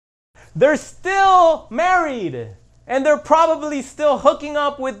They're still married, and they're probably still hooking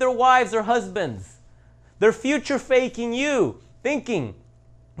up with their wives or husbands. They're future faking you, thinking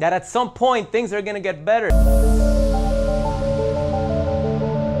that at some point things are gonna get better.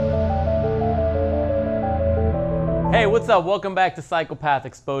 Hey, what's up? Welcome back to Psychopath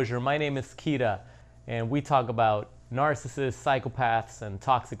Exposure. My name is Kita, and we talk about narcissists, psychopaths, and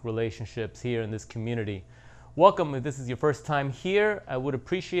toxic relationships here in this community. Welcome. If this is your first time here, I would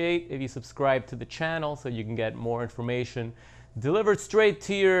appreciate if you subscribe to the channel so you can get more information delivered straight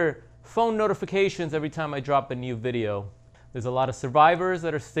to your phone notifications every time I drop a new video. There's a lot of survivors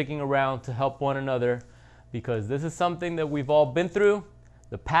that are sticking around to help one another because this is something that we've all been through.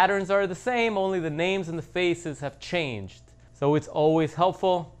 The patterns are the same, only the names and the faces have changed. So it's always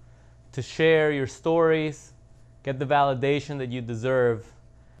helpful to share your stories, get the validation that you deserve,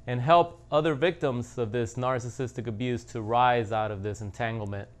 and help other victims of this narcissistic abuse to rise out of this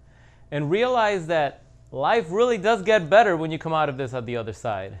entanglement. And realize that life really does get better when you come out of this at the other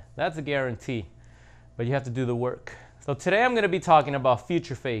side. That's a guarantee, but you have to do the work. So today I'm going to be talking about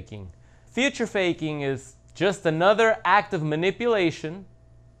future faking. Future faking is just another act of manipulation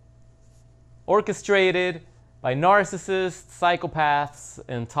orchestrated by narcissists, psychopaths,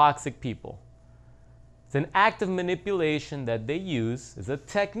 and toxic people. It's an act of manipulation that they use, it's a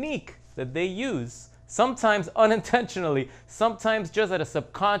technique that they use, sometimes unintentionally, sometimes just at a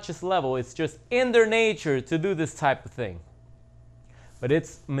subconscious level. It's just in their nature to do this type of thing. But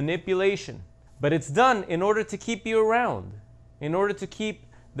it's manipulation. But it's done in order to keep you around, in order to keep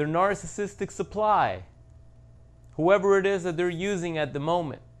their narcissistic supply, whoever it is that they're using at the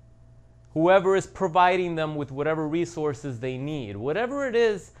moment, whoever is providing them with whatever resources they need, whatever it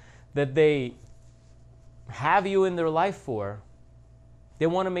is that they have you in their life for, they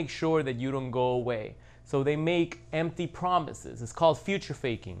want to make sure that you don't go away. So they make empty promises. It's called future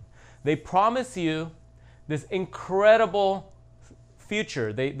faking. They promise you this incredible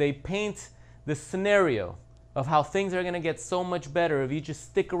future. They paint this scenario of how things are going to get so much better if you just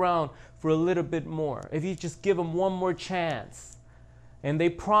stick around for a little bit more, if you just give them one more chance. And they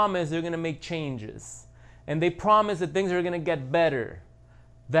promise they're going to make changes. And they promise that things are going to get better.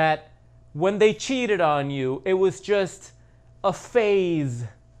 That when they cheated on you, it was just a phase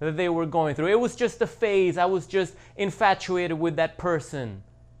that they were going through. It was just a phase. I was just infatuated with that person.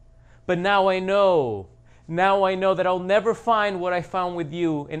 But now I know. Now I know that I'll never find what I found with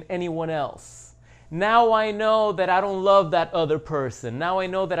you in anyone else. Now I know that I don't love that other person. Now I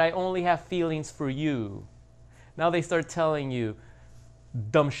know that I only have feelings for you. Now they start telling you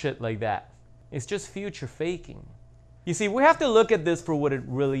dumb shit like that. It's just future faking. You see, we have to look at this for what it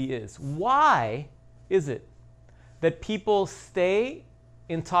really is. Why is it that people stay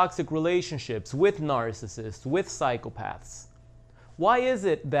in toxic relationships with narcissists, with psychopaths? Why is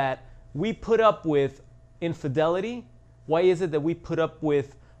it that we put up with infidelity? Why is it that we put up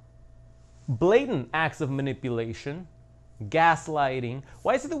with blatant acts of manipulation, gaslighting?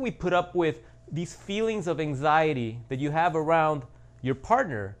 Why is it that we put up with these feelings of anxiety that you have around your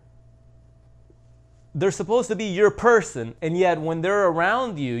partner? They're supposed to be your person, and yet when they're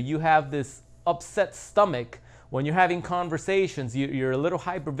around you, you have this upset stomach. When you're having conversations, you're a little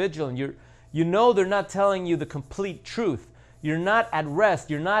hypervigilant. You know they're not telling you the complete truth. You're not at rest.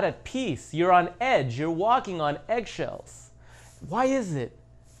 You're not at peace. You're on edge. You're walking on eggshells. Why is it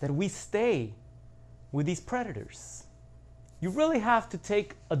that we stay with these predators? You really have to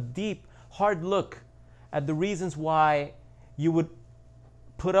take a deep, hard look at the reasons why you would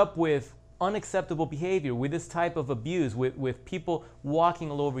put up with unacceptable behavior, with this type of abuse, with people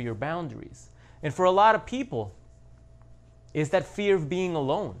walking all over your boundaries. And for a lot of people, it's that fear of being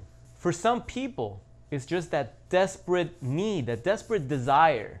alone. For some people, it's just that desperate need, that desperate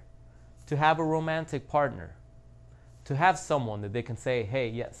desire to have a romantic partner, to have someone that they can say, hey,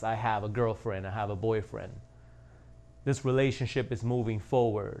 yes, I have a girlfriend, I have a boyfriend. This relationship is moving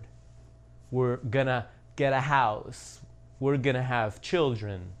forward. We're gonna get a house. We're gonna have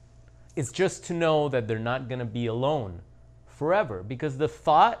children. It's just to know that they're not going to be alone forever, because the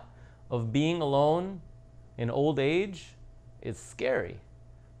thought of being alone in old age is scary.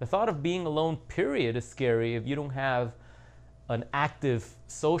 The thought of being alone, period, is scary if you don't have an active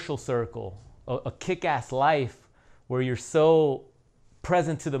social circle, a kick-ass life where you're so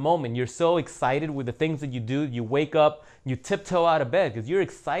present to the moment. You're so excited with the things that you do. You wake up, you tiptoe out of bed because you're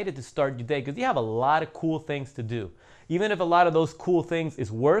excited to start your day because you have a lot of cool things to do. Even if a lot of those cool things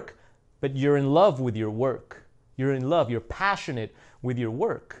is work, but you're in love with your work. You're in love, you're passionate with your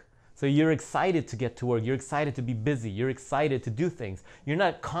work. So you're excited to get to work. You're excited to be busy. You're excited to do things. You're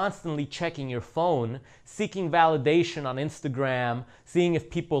not constantly checking your phone, seeking validation on Instagram, seeing if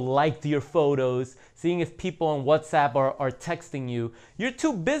people liked your photos, seeing if people on WhatsApp are texting you. You're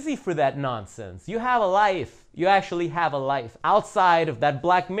too busy for that nonsense. You have a life. You actually have a life outside of that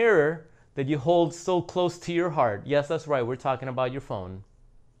black mirror that you hold so close to your heart. Yes, that's right. We're talking about your phone.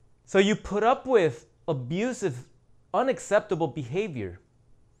 So you put up with abusive, unacceptable behavior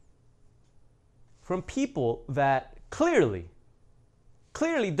from people that clearly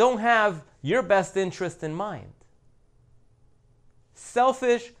don't have your best interest in mind.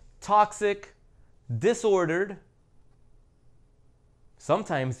 Selfish, toxic, disordered,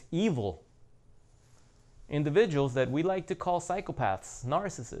 sometimes evil individuals that we like to call psychopaths,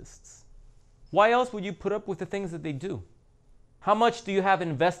 narcissists. Why else would you put up with the things that they do? How much do you have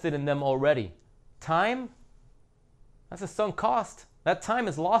invested in them already? Time? That's a sunk cost. That time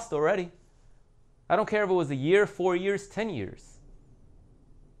is lost already. I don't care if it was a year, 4 years, 10 years.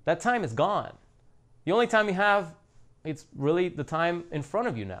 That time is gone. The only time you have, it's really the time in front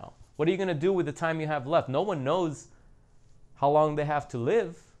of you now. What are you going to do with the time you have left? No one knows how long they have to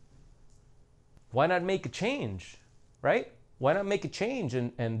live. Why not make a change, right? Why not make a change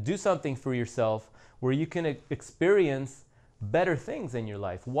and do something for yourself where you can experience better things in your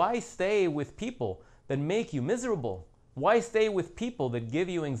life? Why stay with people that make you miserable? Why stay with people that give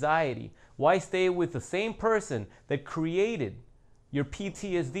you anxiety? Why stay with the same person that created your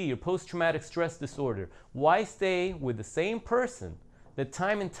PTSD, your post-traumatic stress disorder? Why stay with the same person that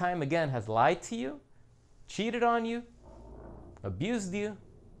time and time again has lied to you, cheated on you, abused you,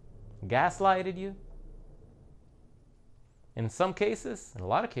 gaslighted you? In some cases, in a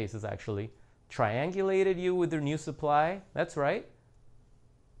lot of cases actually, triangulated you with their new supply. That's right.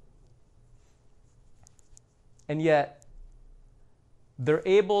 And yet, they're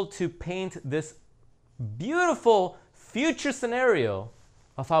able to paint this beautiful future scenario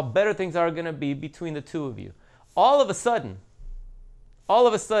of how better things are going to be between the two of you. All of a sudden,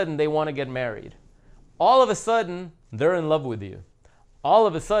 they want to get married. All of a sudden, they're in love with you. All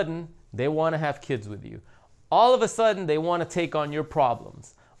of a sudden, they want to have kids with you. All of a sudden, they want to take on your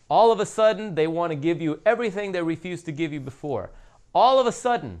problems. All of a sudden, they want to give you everything they refused to give you before. All of a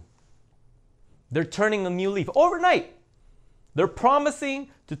sudden, they're turning a new leaf overnight. They're promising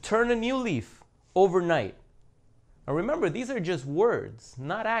to turn a new leaf overnight. Now remember, these are just words,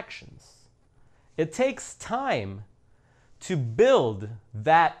 not actions. It takes time to build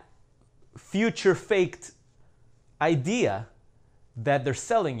that future faked idea that they're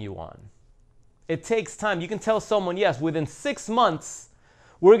selling you on. It takes time. You can tell someone, yes, within 6 months,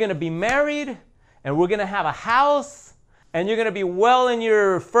 we're going to be married and we're going to have a house and you're going to be well in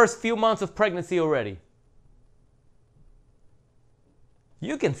your first few months of pregnancy already.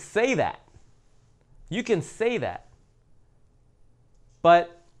 You can say that. You can say that.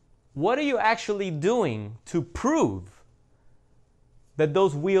 But what are you actually doing to prove that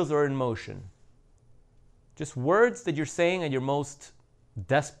those wheels are in motion? Just words that you're saying at your most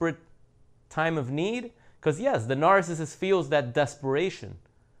desperate time of need? Because yes, the narcissist feels that desperation.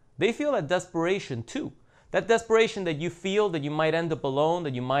 They feel that desperation too. That desperation that you feel that you might end up alone,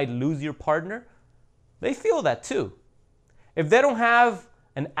 that you might lose your partner. They feel that too. If they don't have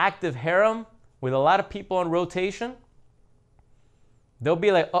an active harem with a lot of people on rotation, they'll be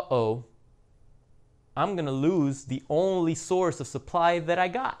like, uh-oh, I'm going to lose the only source of supply that I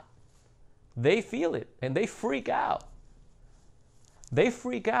got. They feel it and they freak out. They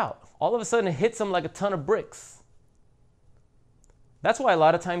freak out. All of a sudden it hits them like a ton of bricks. That's why a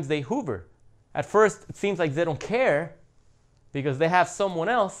lot of times they hoover. At first it seems like they don't care because they have someone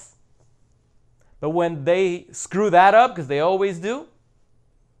else. But when they screw that up, because they always do,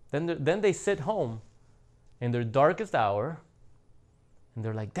 then they sit home in their darkest hour and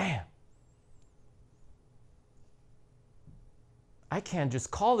they're like, damn, I can't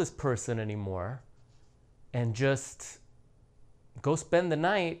just call this person anymore and just go spend the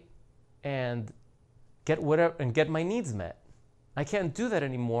night and get whatever and get my needs met. I can't do that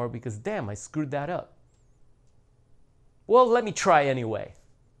anymore because damn, I screwed that up. Well, let me try anyway.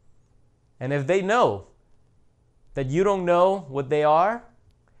 And if they know that you don't know what they are,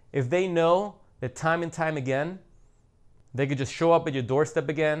 if they know that time and time again, they could just show up at your doorstep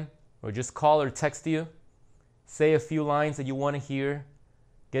again or just call or text you, say a few lines that you want to hear,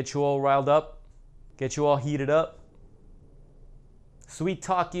 get you all riled up, get you all heated up, sweet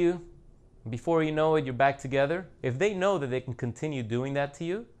talk you, before you know it, you're back together. If they know that they can continue doing that to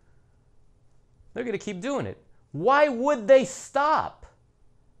you, they're going to keep doing it. Why would they stop?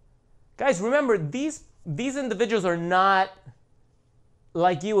 Guys, remember, these individuals are not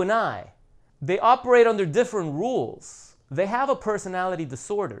like you and I. They operate under different rules. They have a personality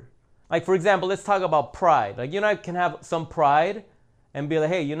disorder. Like, for example, let's talk about pride. Like, you and I can have some pride and be like,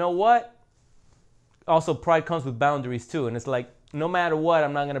 hey, you know what? Also, pride comes with boundaries too. And it's like, no matter what,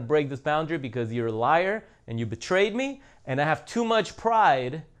 I'm not going to break this boundary because you're a liar and you betrayed me. And I have too much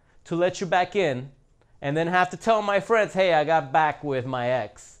pride to let you back in and then have to tell my friends, hey, I got back with my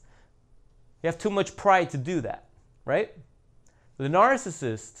ex. You have too much pride to do that, right? The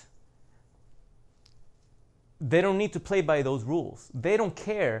narcissist, they don't need to play by those rules. They don't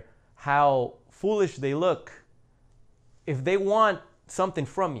care how foolish they look. If they want something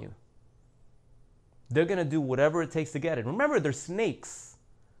from you, they're going to do whatever it takes to get it. Remember, they're snakes.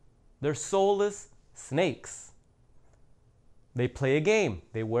 They're soulless snakes. They play a game.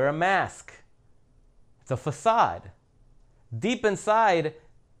 They wear a mask. It's a facade. Deep inside,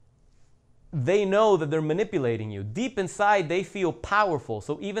 they know that they're manipulating you. Deep inside, they feel powerful.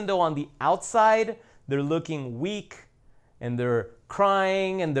 So even though on the outside, they're looking weak and they're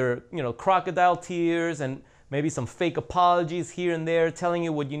crying and they're, crocodile tears and maybe some fake apologies here and there, telling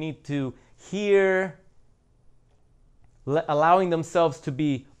you what you need to hear, allowing themselves to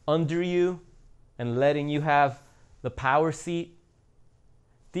be under you and letting you have the power seat.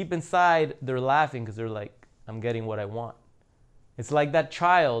 Deep inside, they're laughing because they're like, I'm getting what I want. It's like that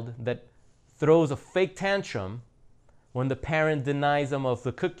child that throws a fake tantrum when the parent denies them of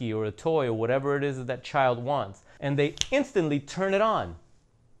the cookie or a toy or whatever it is that that child wants. And they instantly turn it on.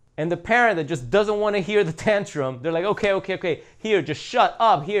 And the parent that just doesn't want to hear the tantrum, they're like, okay, here, just shut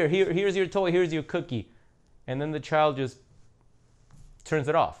up, here's your toy, here's your cookie. And then the child just turns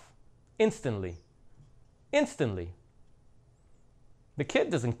it off. Instantly. The kid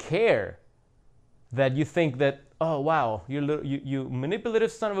doesn't care that you think that, oh wow, you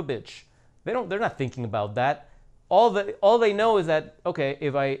manipulative son of a bitch. They're not thinking about that. All they know is that, okay,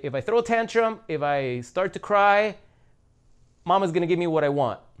 if I throw a tantrum, if I start to cry, mama's gonna give me what I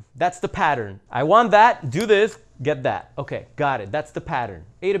want. That's the pattern. I want that, do this, get that. Okay, got it. That's the pattern.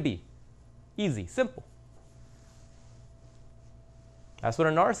 A to B. Easy, simple. That's what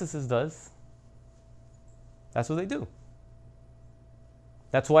a narcissist does. That's what they do.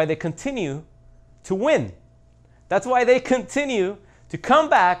 That's why they continue to win. That's why they continue to come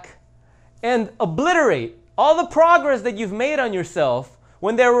back and obliterate all the progress that you've made on yourself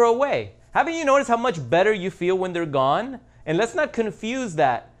when they were away. Haven't you noticed how much better you feel when they're gone? And let's not confuse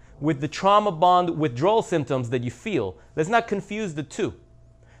that with the trauma bond withdrawal symptoms that you feel. Let's not confuse the two.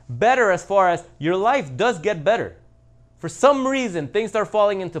 Better as far as your life does get better. For some reason, things start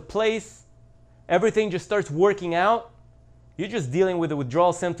falling into place. Everything just starts working out. You're just dealing with the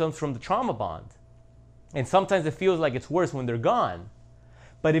withdrawal symptoms from the trauma bond. And sometimes it feels like it's worse when they're gone.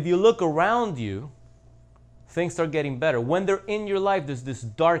 But if you look around you, things start getting better. When they're in your life, there's this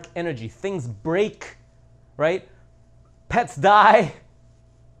dark energy. Things break, right? Pets die.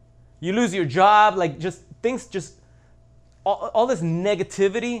 You lose your job. All this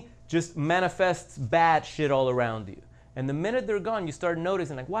negativity just manifests bad shit all around you. And the minute they're gone, you start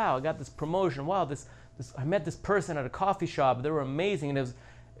noticing like, wow, I got this promotion. Wow, I met this person at a coffee shop. They were amazing. And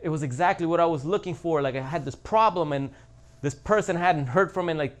it was exactly what I was looking for. Like I had this problem and this person hadn't heard from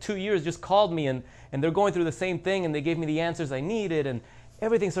me in like 2 years, just called me and they're going through the same thing and they gave me the answers I needed and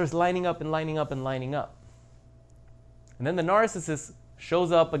everything starts lining up and lining up and lining up. And then the narcissist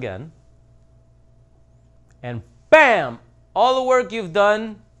shows up again and bam, all the work you've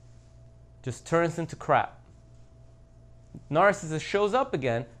done just turns into crap. Narcissist shows up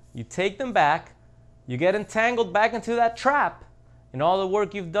again, you take them back, you get entangled back into that trap and all the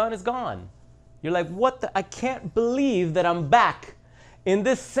work you've done is gone. You're like, I can't believe that I'm back in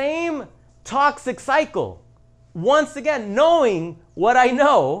this same toxic cycle. Once again, knowing what I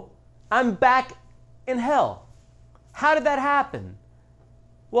know, I'm back in hell. How did that happen?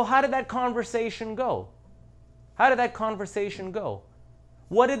 Well, how did that conversation go?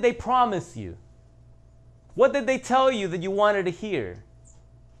 What did they promise you? What did they tell you that you wanted to hear?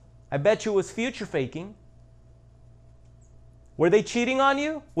 I bet you it was future faking. Were they cheating on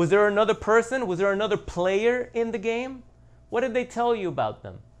you? Was there another person? Was there another player in the game? What did they tell you about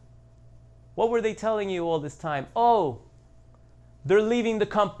them? What were they telling you all this time? Oh, they're leaving the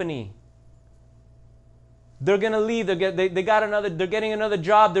company. They're gonna leave. They're getting another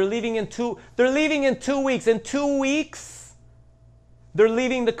job. They're leaving in 2 weeks. In 2 weeks, they're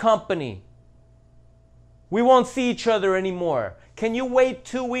leaving the company. We won't see each other anymore. Can you wait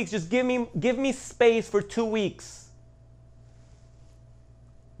 2 weeks? Just give me space for 2 weeks.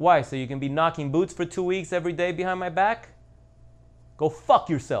 Why? So you can be knocking boots for 2 weeks every day behind my back? Go fuck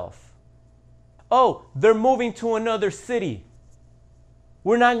yourself. Oh, they're moving to another city.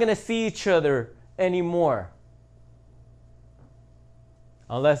 We're not going to see each other anymore.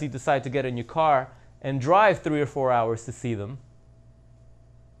 Unless you decide to get in your car and drive 3 or 4 hours to see them.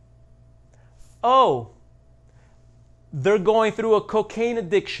 Oh, they're going through a cocaine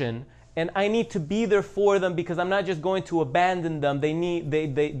addiction and I need to be there for them because I'm not just going to abandon them. They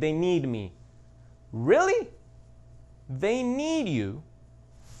need me. Really? They need you.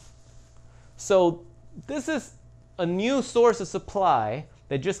 So this is a new source of supply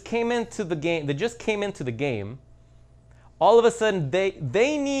that just came into the game. All of a sudden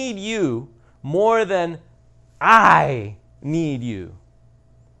they need you more than I need you.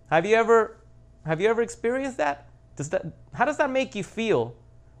 Have you ever experienced that? How does that make you feel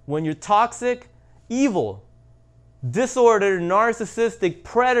when you're toxic, evil, disordered, narcissistic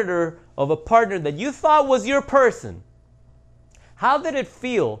predator of a partner that you thought was your person? How did it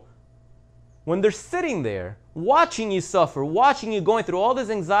feel when they're sitting there watching you suffer, watching you going through all this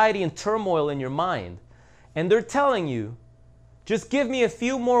anxiety and turmoil in your mind, and they're telling you, just give me a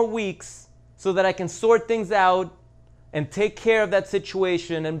few more weeks so that I can sort things out and take care of that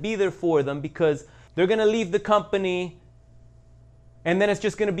situation and be there for them because they're going to leave the company and then it's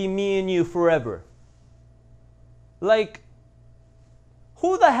just going to be me and you forever. Like,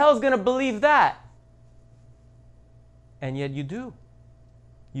 who the hell's going to believe that? And yet you do.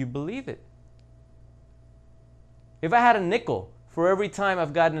 You believe it. If I had a nickel for every time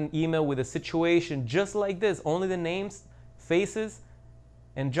I've gotten an email with a situation just like this, only the names, faces,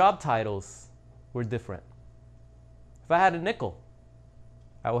 and job titles were different. If I had a nickel,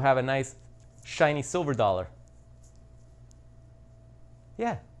 I would have a nice shiny silver dollar.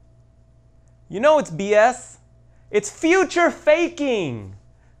 Yeah. You know it's BS. It's future faking.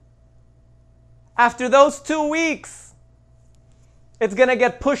 After those 2 weeks, it's gonna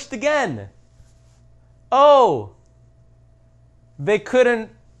get pushed again. Oh, they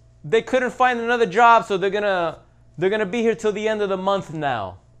couldn't find another job, so they're gonna be here till the end of the month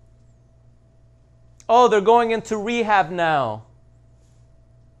now. Oh, they're going into rehab now.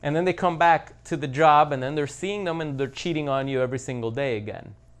 And then they come back to the job and then they're seeing them and they're cheating on you every single day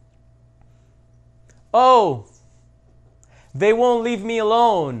again. Oh, they won't leave me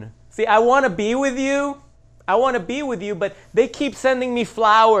alone. See, I want to be with you. But they keep sending me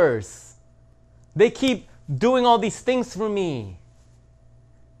flowers. They keep doing all these things for me.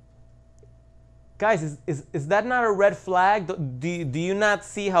 Guys, is that not a red flag? Do you not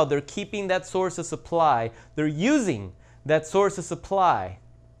see how they're keeping that source of supply? They're using that source of supply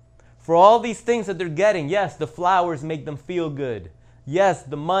for all these things that they're getting. Yes, the flowers make them feel good. Yes,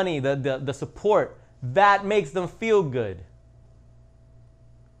 the money, the support, that makes them feel good.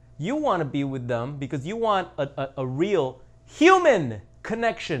 You want to be with them because you want a real human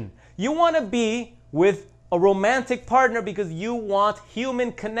connection. You want to be with a romantic partner because you want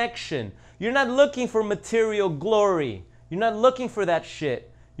human connection. You're not looking for material glory. You're not looking for that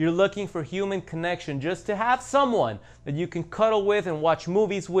shit. You're looking for human connection, just to have someone that you can cuddle with and watch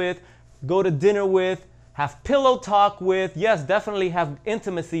movies with, go to dinner with, have pillow talk with. Yes, definitely have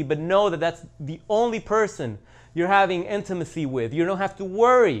intimacy, but know that that's the only person you're having intimacy with. You don't have to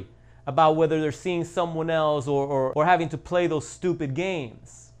worry about whether they're seeing someone else or having to play those stupid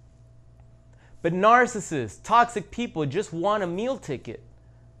games. But narcissists, toxic people just want a meal ticket.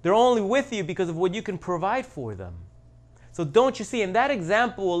 They're only with you because of what you can provide for them. So don't you see, in that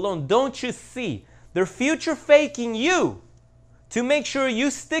example alone, don't you see, they're future faking you to make sure you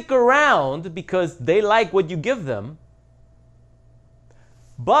stick around because they like what you give them.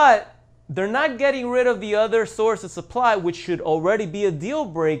 But they're not getting rid of the other source of supply, which should already be a deal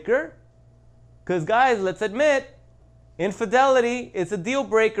breaker. Because guys, let's admit, infidelity, it's a deal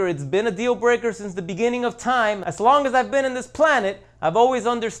breaker. It's been a deal breaker since the beginning of time. As long as I've been in this planet, I've always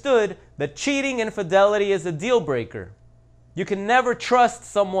understood that cheating, infidelity is a deal breaker. You can never trust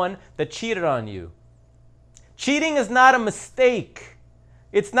someone that cheated on you. Cheating is not a mistake.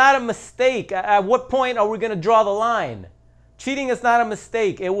 It's not a mistake. At what point are we going to draw the line? Cheating is not a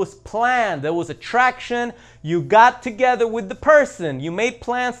mistake. It was planned. There was attraction. You got together with the person. You made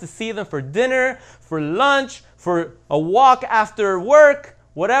plans to see them for dinner, for lunch, for a walk after work,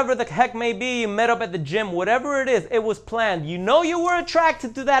 whatever the heck may be. You met up at the gym, whatever it is, it was planned. You know you were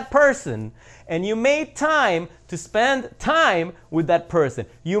attracted to that person and you made time to spend time with that person.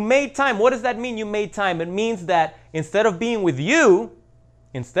 You made time. What does that mean, you made time? It means that instead of being with you,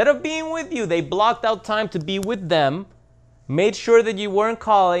 they blocked out time to be with them, made sure that you weren't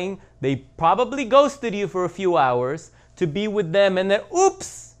calling. They probably ghosted you for a few hours to be with them, and then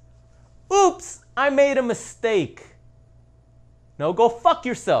oops, I made a mistake. No, go fuck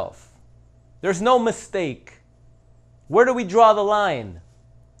yourself. There's no mistake. Where do we draw the line?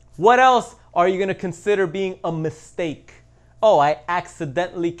 What else are you going to consider being a mistake? Oh, I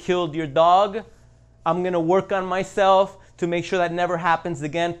accidentally killed your dog. I'm going to work on myself to make sure that never happens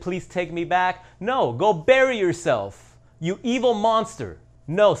again. Please take me back. No, go bury yourself, you evil monster.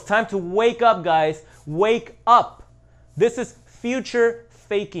 No, it's time to wake up, guys. Wake up. This is future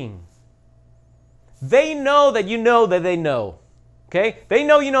faking. They know that you know that they know. Okay? They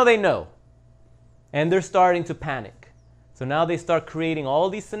know you know they know. And they're starting to panic. So now they start creating all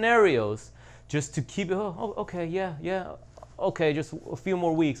these scenarios just to keep, oh, okay, yeah, okay, just a few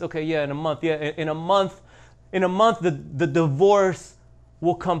more weeks. Okay, yeah, in a month. Yeah, in a month, the divorce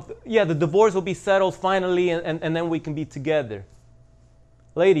will come. Yeah, the divorce will be settled finally, and then we can be together.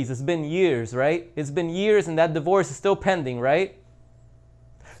 Ladies, it's been years, right? It's been years, and that divorce is still pending, right?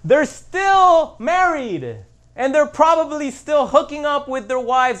 They're still married, and they're probably still hooking up with their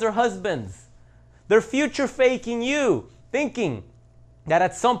wives or husbands. They're future faking you, thinking that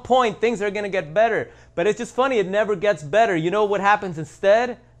at some point things are going to get better. But it's just funny, it never gets better. You know what happens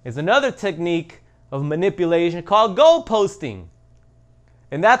instead? Is another technique of manipulation called goal posting.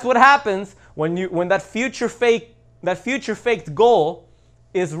 And that's what happens when that future faked goal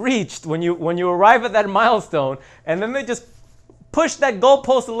is reached, when you arrive at that milestone, and then they just push that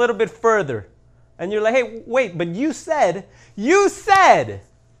goalpost a little bit further. And you're like, hey, wait, but you said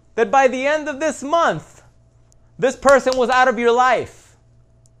that by the end of this month, this person was out of your life.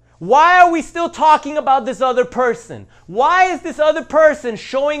 Why are we still talking about this other person? Why is this other person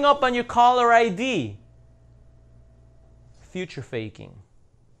showing up on your caller ID? Future faking.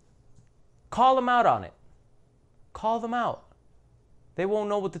 Call them out on it. Call them out. They won't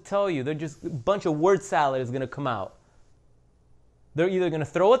know what to tell you. They're just a bunch of word salad is going to come out. They're either going to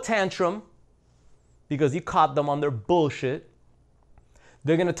throw a tantrum because you caught them on their bullshit.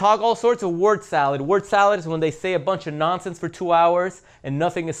 They're going to talk all sorts of word salad. Word salad is when they say a bunch of nonsense for 2 hours and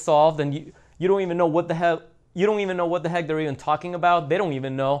nothing is solved, and you don't even know what the hell they're even talking about. They don't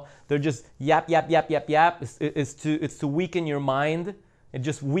even know. They're just yap. It's to weaken your mind. It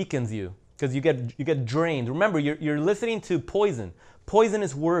just weakens you because you get drained. Remember, you're listening to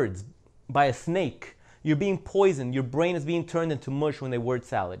poisonous words by a snake. You're being poisoned. Your brain is being turned into mush when they word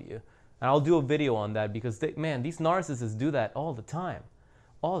salad you. And I'll do a video on that because, these narcissists do that all the time.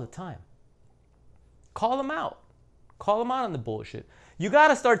 All the time. Call them out. Call them out on the bullshit. You got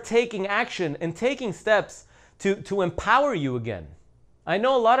to start taking action and taking steps to empower you again. I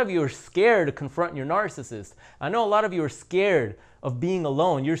know a lot of you are scared to confront your narcissist. I know a lot of you are scared of being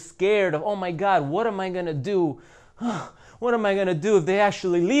alone. You're scared of, oh my God, what am I going to do? What am I going to do if they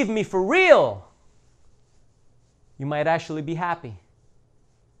actually leave me for real? You might actually be happy.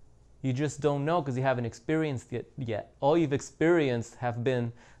 You just don't know because you haven't experienced it yet. All you've experienced have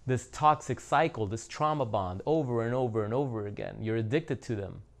been this toxic cycle, this trauma bond over and over and over again. You're addicted to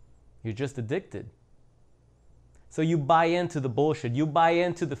them. You're just addicted. So you buy into the bullshit. You buy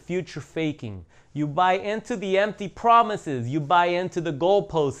into the future faking. You buy into the empty promises. You buy into the goal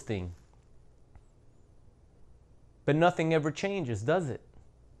posting. But nothing ever changes, does it?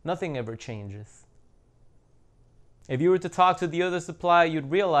 Nothing ever changes. If you were to talk to the other supplier, you'd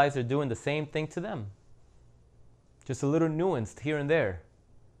realize they're doing the same thing to them. Just a little nuanced here and there.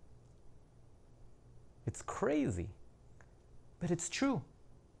 It's crazy. But it's true.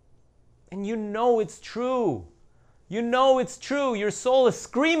 And you know it's true. You know it's true. Your soul is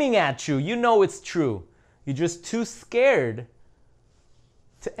screaming at you. You know it's true. You're just too scared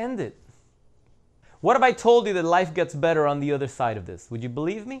to end it. What if I told you that life gets better on the other side of this? Would you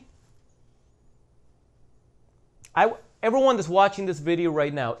believe me? Everyone that's watching this video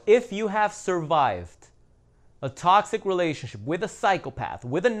right now, if you have survived a toxic relationship with a psychopath,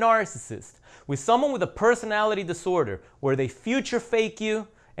 with a narcissist, with someone with a personality disorder where they future fake you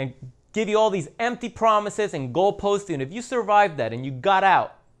and give you all these empty promises and goal posting, and if you survived that and you got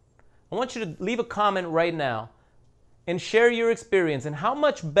out, I want you to leave a comment right now and share your experience and how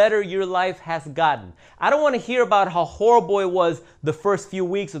much better your life has gotten. I don't want to hear about how horrible it was the first few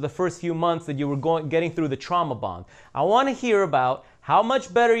weeks or the first few months that you were getting through the trauma bond. I want to hear about how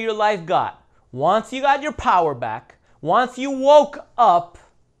much better your life got once you got your power back, once you woke up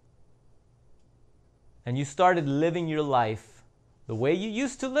and you started living your life the way you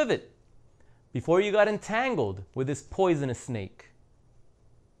used to live it before you got entangled with this poisonous snake.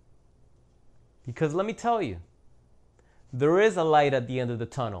 Because let me tell you, there is a light at the end of the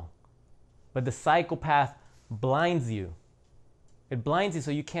tunnel, but the psychopath blinds you. It blinds you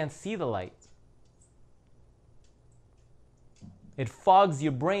so you can't see the light. It fogs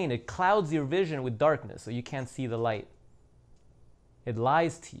your brain. It clouds your vision with darkness so you can't see the light. It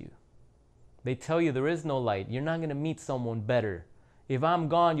lies to you. They tell you there is no light. You're not going to meet someone better. If I'm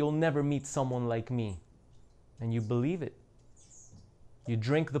gone, you'll never meet someone like me. And you believe it. You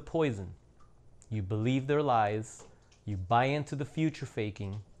drink the poison. You believe their lies. You buy into the future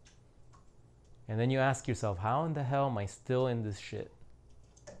faking. And then you ask yourself, how in the hell am I still in this shit?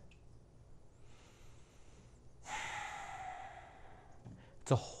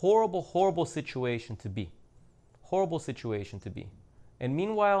 It's a horrible, horrible situation to be. Horrible situation to be. And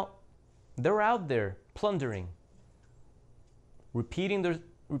meanwhile, they're out there plundering, repeating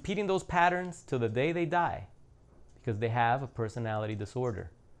those patterns till the day they die because they have a personality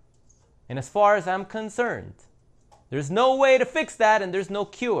disorder. And as far as I'm concerned, there's no way to fix that and there's no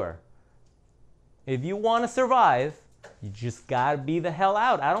cure. If you want to survive, you just gotta be the hell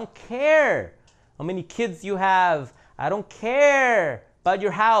out. I don't care how many kids you have. I don't care about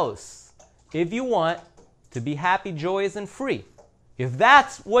your house. If you want to be happy, joyous, and free, if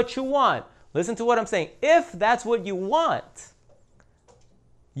that's what you want, listen to what I'm saying. If that's what you want,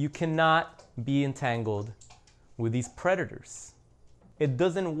 you cannot be entangled with these predators. It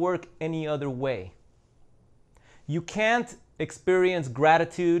doesn't work any other way. You can't experience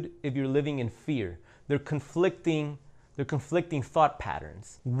gratitude if you're living in fear. They're conflicting thought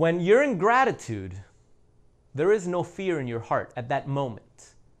patterns. When you're in gratitude, there is no fear in your heart at that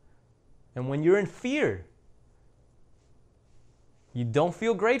moment. And when you're in fear, you don't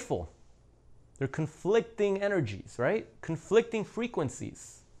feel grateful. They're conflicting energies, right? Conflicting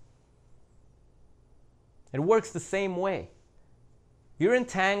frequencies. It works the same way. You're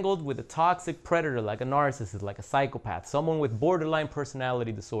entangled with a toxic predator like a narcissist, like a psychopath, someone with borderline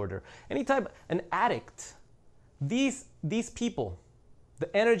personality disorder, an addict. These people,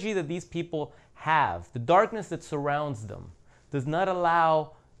 the energy that these people have, the darkness that surrounds them, does not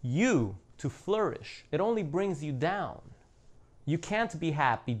allow you to flourish. It only brings you down. You can't be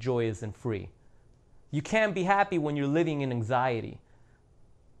happy, joyous, and free. You can't be happy when you're living in anxiety.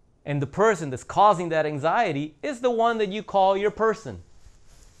 And the person that's causing that anxiety is the one that you call your person.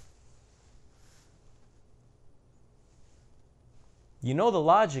 You know the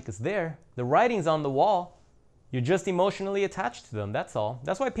logic is there. The writing's on the wall. You're just emotionally attached to them, that's all.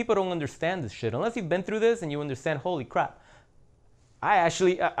 That's why people don't understand this shit. Unless you've been through this and you understand, holy crap,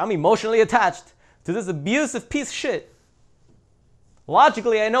 I'm emotionally attached to this abusive piece of shit.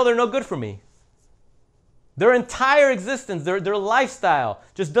 Logically, I know they're no good for me. Their entire existence, their lifestyle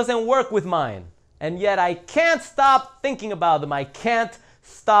just doesn't work with mine. And yet I can't stop thinking about them. I can't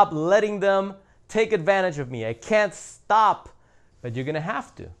stop letting them take advantage of me. I can't stop. But you're going to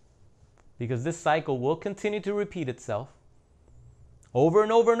have to. Because this cycle will continue to repeat itself over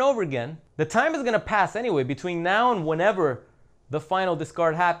and over and over again. The time is going to pass anyway between now and whenever the final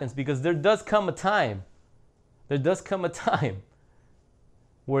discard happens, because there does come a time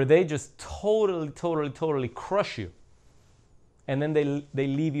where they just totally crush you. And then they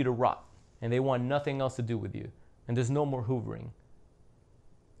leave you to rot. And they want nothing else to do with you. And there's no more hoovering.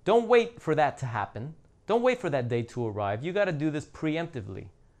 Don't wait for that to happen. Don't wait for that day to arrive. You got to do this preemptively.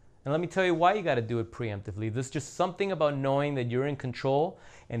 And let me tell you why you got to do it preemptively. There's just something about knowing that you're in control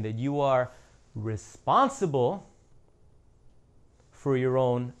and that you are responsible for your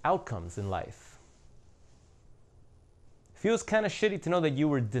own outcomes in life. It feels kind of shitty to know that you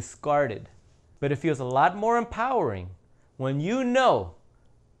were discarded, but it feels a lot more empowering when you know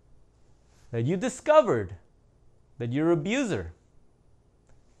that you discovered that your abuser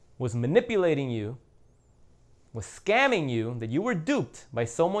was manipulating you, was scamming you, that you were duped by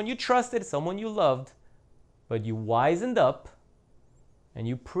someone you trusted, someone you loved, but you wisened up and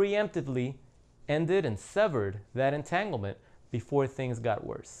you preemptively ended and severed that entanglement before things got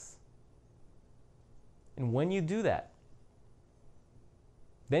worse. And when you do that,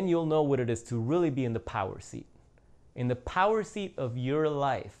 then you'll know what it is to really be in the power seat. In the power seat of your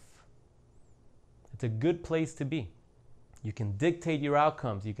life. It's a good place to be. You can dictate your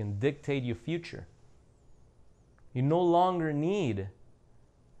outcomes. You can dictate your future. You no longer need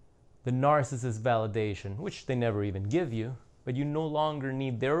the narcissist validation, which they never even give you, but you no longer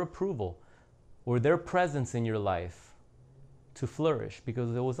need their approval or their presence in your life to flourish,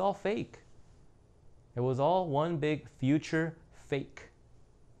 because it was all fake. It was all one big future fake.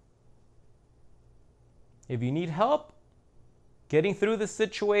 If you need help getting through this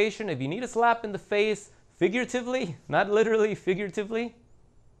situation, if you need a slap in the face, figuratively, not literally, figuratively,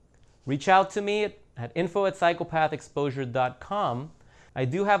 reach out to me at info@psychopathexposure.com. I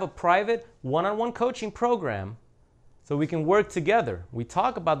do have a private one-on-one coaching program so we can work together. We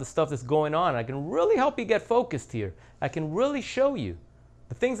talk about the stuff that's going on. I can really help you get focused here. I can really show you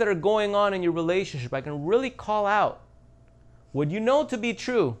the things that are going on in your relationship. I can really call out what you know to be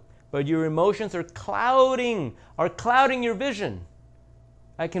true, but your emotions are clouding your vision.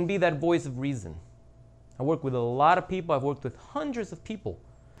 I can be that voice of reason. I work with a lot of people. I've worked with hundreds of people.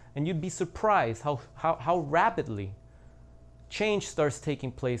 And you'd be surprised how rapidly change starts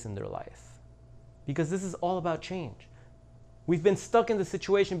taking place in their life. Because this is all about change. We've been stuck in the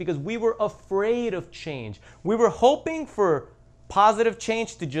situation because we were afraid of change. We were hoping for positive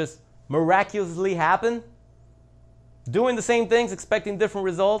change to just miraculously happen. Doing the same things, expecting different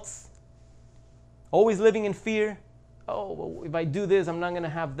results. Always living in fear. Oh, well, if I do this, I'm not going to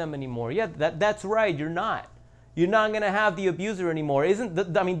have them anymore. Yeah, that's right. You're not. You're not going to have the abuser anymore. Doesn't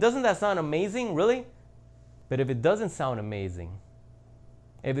that sound amazing, really? But if it doesn't sound amazing,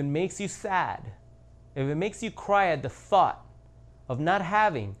 if it makes you sad, if it makes you cry at the thought of not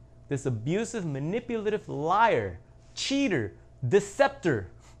having this abusive, manipulative liar, cheater, deceptor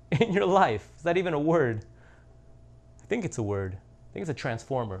in your life, is that even a word? I think it's a word. I think it's a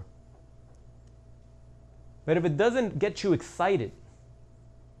transformer. But if it doesn't get you excited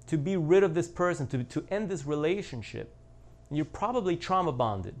to be rid of this person, to end this relationship, you're probably trauma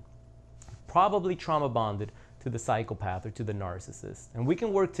bonded. Probably trauma bonded to the psychopath or to the narcissist. And we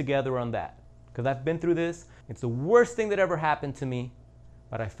can work together on that. Because I've been through this. It's the worst thing that ever happened to me.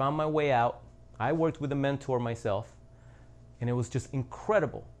 But I found my way out. I worked with a mentor myself. And it was just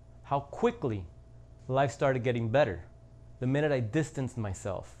incredible how quickly life started getting better the minute I distanced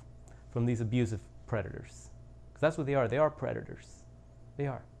myself from these abusive predators. Because that's what they are. They are predators. They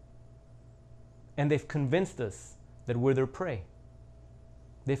are. And they've convinced us that we're their prey.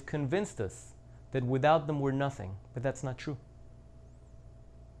 They've convinced us that without them we're nothing. But that's not true.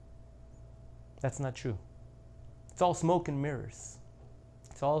 That's not true. It's all smoke and mirrors.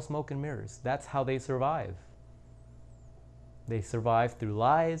 It's all smoke and mirrors. That's how they survive. They survive through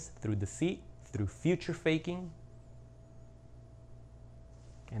lies, through deceit, through future faking.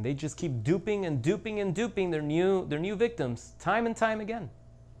 And they just keep duping and duping and duping their new victims time and time again.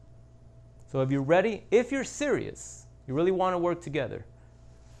 So if you're ready, if you're serious, you really want to work together,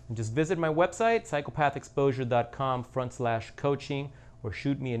 and just visit my website, psychopathexposure.com/coaching, or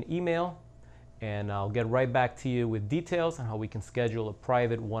shoot me an email, and I'll get right back to you with details on how we can schedule a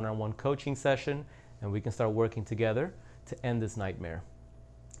private one-on-one coaching session, and we can start working together to end this nightmare.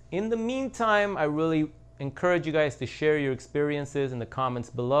 In the meantime, I really encourage you guys to share your experiences in the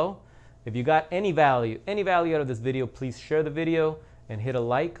comments below. If you got any value out of this video, please share the video and hit a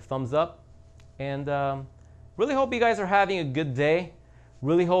like, thumbs up. And really hope you guys are having a good day.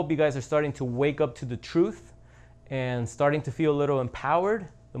 Really hope you guys are starting to wake up to the truth and starting to feel a little empowered.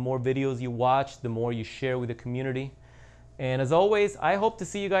 The more videos you watch, the more you share with the community. And as always, I hope to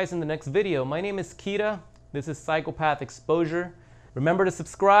see you guys in the next video. My name is Kita. This is Psychopath Exposure. Remember to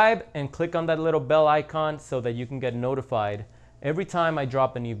subscribe and click on that little bell icon so that you can get notified every time I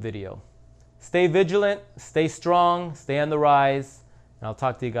drop a new video. Stay vigilant, stay strong, stay on the rise, and I'll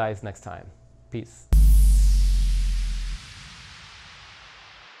talk to you guys next time. Peace.